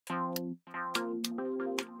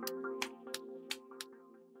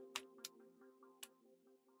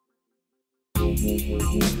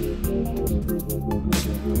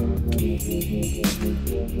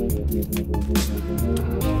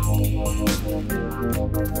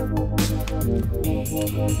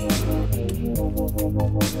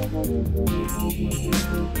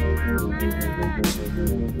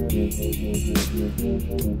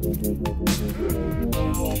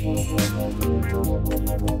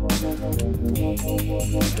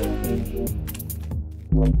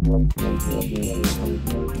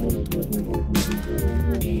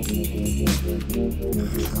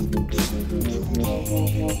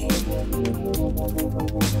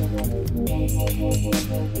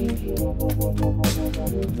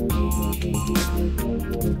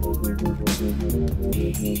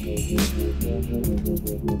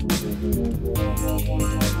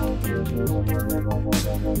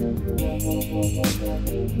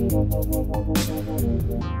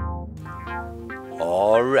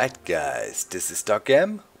Alright guys, this is Doc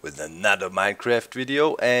M with another Minecraft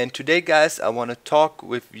video, and today guys I want to talk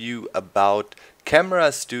with you about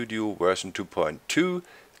Camera Studio version 2.2.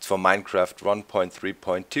 It's for Minecraft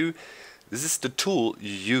 1.3.2. This is the tool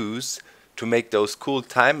you use to make those cool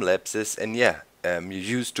time lapses, and you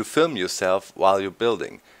use to film yourself while you're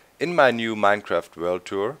building. In my new Minecraft World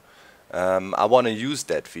Tour, I want to use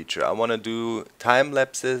that feature. I want to do time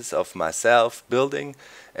lapses of myself building,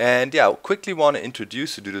 and quickly want to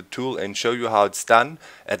introduce you to the tool and show you how it's done,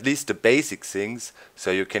 at least the basic things, so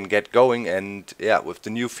you can get going. And with the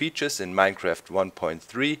new features in Minecraft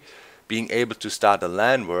 1.3, being able to start a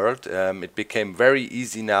LAN world, it became very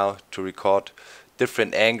easy now to record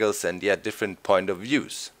different angles and different point of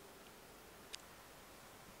views.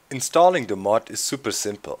 Installing the mod is super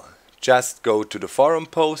simple. Just go to the forum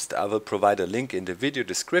post. I will provide a link in the video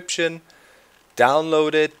description.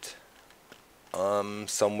 Download it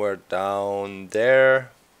somewhere down there.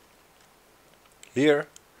 Here.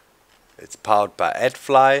 It's powered by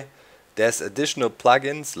AdFly. There's additional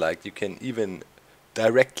plugins, like you can even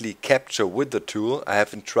directly capture with the tool. I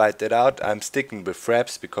haven't tried that out. I'm sticking with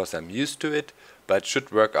Fraps because I'm used to it, but it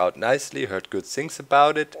should work out nicely. Heard good things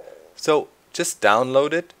about it. So just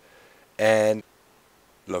download it and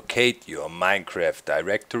locate your Minecraft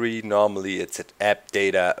directory. Normally it's at app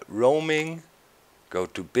data roaming. Go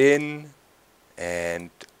to bin and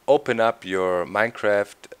open up your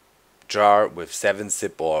Minecraft jar with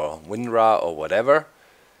 7-zip or WinRAR or whatever,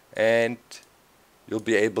 and you'll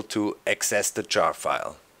be able to access the jar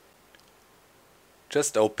file.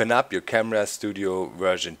 Just open up your Camera Studio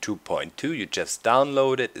version 2.2. You just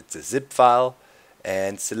download it. It's a zip file,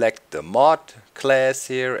 and select the mod class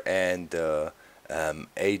here and the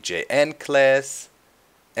AJN class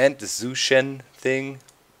and the Zushen thing,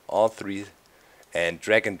 all three, and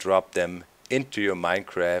drag and drop them into your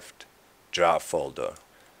Minecraft jar folder.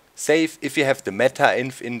 Save if you have the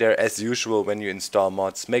meta-inf in there. As usual, when you install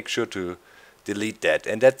mods, make sure to delete that,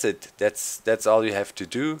 and that's it. That's all you have to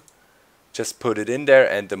do. Just put it in there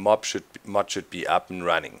and the mod should be up and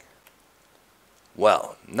running.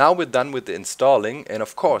 Well, now we're done with the installing, and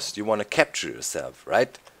of course you want to capture yourself,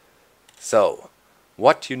 right? So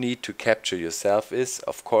what you need to capture yourself is,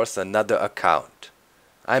 of course, another account.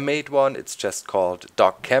 I made one. It's just called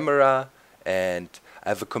Doc Camera, and I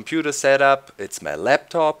have a computer set up. It's my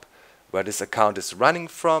laptop where this account is running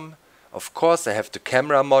from. Of course I have the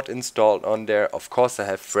camera mod installed on there. Of course I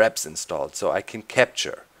have Fraps installed, so I can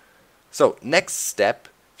capture. So next step,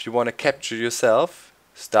 if you want to capture yourself,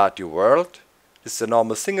 start your world. This is a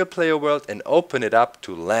normal single player world, and open it up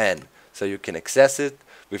to LAN so you can access it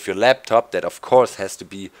with your laptop. That of course has to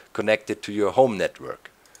be connected to your home network.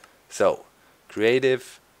 So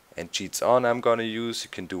creative and cheats on I'm gonna use. You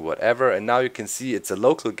can do whatever, and now you can see it's a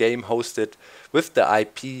local game hosted with the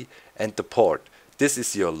IP and the port. This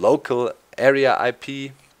is your local area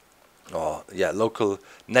IP, or local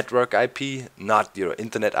network IP, not your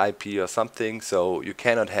internet IP or something. So you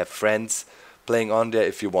cannot have friends playing on there.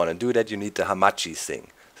 If you want to do that, you need the Hamachi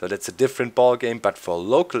thing. So that's a different ball game, but for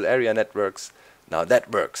local area networks, now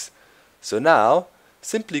that works. So now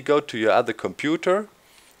simply go to your other computer,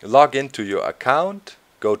 log into your account,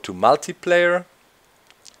 go to multiplayer,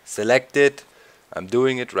 select it. I'm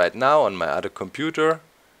doing it right now on my other computer,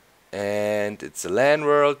 and it's a LAN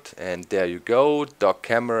world, and there you go. Doc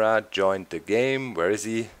Camera joined the game. Where is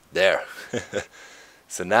he? There.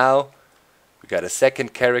 So now we got a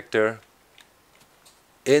second character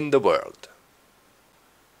in the world.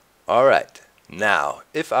 Alright, now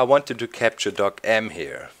if I wanted to capture Doc M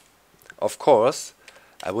here, of course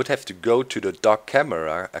I would have to go to the Doc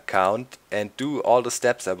Camera account and do all the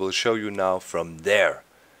steps I will show you now from there.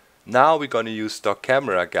 Now we're gonna use Doc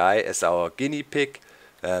Camera guy as our guinea pig,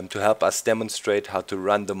 to help us demonstrate how to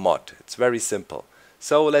run the mod. It's very simple.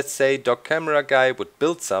 So let's say Dog Camera Guy would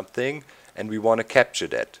build something and we want to capture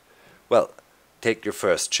that. Well, take your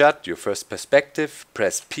first shot, your first perspective,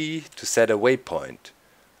 press P to set a waypoint.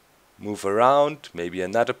 Move around, maybe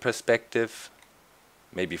another perspective,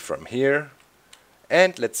 maybe from here.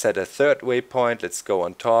 And let's set a third waypoint, let's go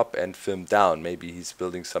on top and film down. Maybe he's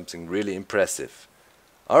building something really impressive.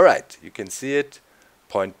 Alright, you can see it.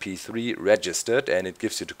 Point P3 registered, and it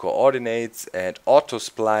gives you the coordinates, and auto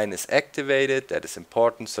spline is activated. That is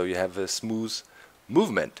important, so you have a smooth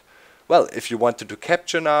movement. Well, if you wanted to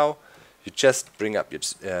capture now, you just bring up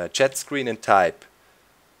your chat screen and type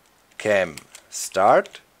cam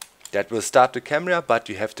start. That will start the camera, but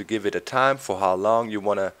you have to give it a time for how long you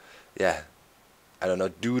wanna, I don't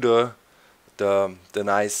know, do the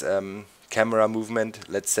nice camera movement.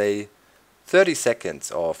 Let's say 30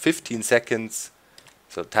 seconds or 15 seconds.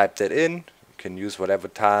 So type that in. You can use whatever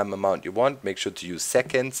time amount you want. Make sure to use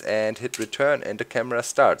seconds and hit return, and the camera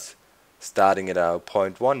starts. Starting at our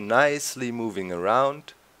point 1, nicely moving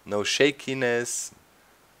around. No shakiness,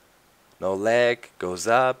 no lag, goes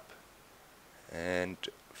up, and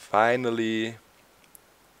finally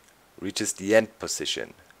reaches the end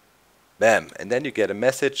position. Bam! And then you get a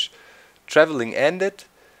message, traveling ended,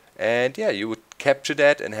 and yeah, you would capture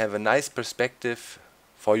that and have a nice perspective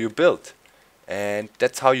for your build. And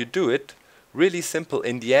that's how you do it. Really simple.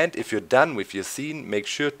 In the end, if you're done with your scene, make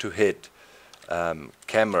sure to hit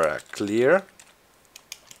camera clear.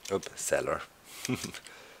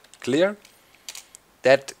 Clear.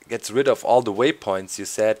 That gets rid of all the waypoints you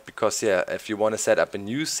set, because if you want to set up a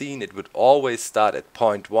new scene, it would always start at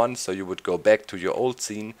point 1, so you would go back to your old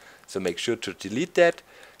scene. So make sure to delete that,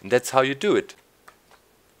 and that's how you do it.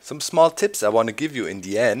 Some small tips I want to give you in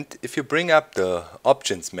the end. If you bring up the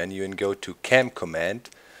options menu and go to cam command,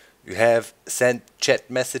 you have send chat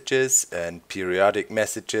messages and periodic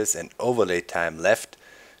messages and overlay time left.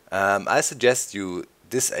 I suggest you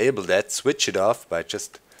disable that, switch it off by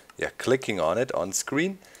just clicking on it on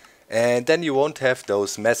screen, and then you won't have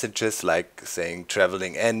those messages like saying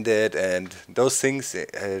traveling ended and those things,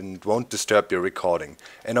 and won't disturb your recording.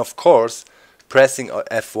 And of course, pressing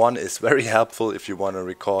F1 is very helpful if you want to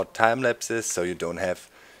record time lapses, so you don't have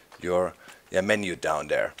your menu down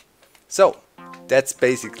there. So that's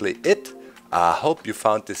basically it. I hope you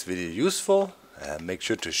found this video useful. Make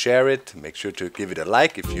sure to share it, make sure to give it a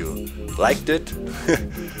like if you liked it.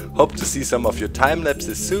 Hope to see some of your time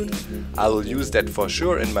lapses soon. I will use that for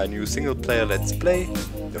sure in my new single player Let's Play,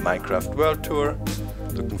 the Minecraft World Tour.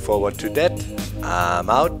 Looking forward to that. I'm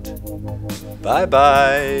out. Bye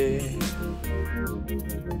bye.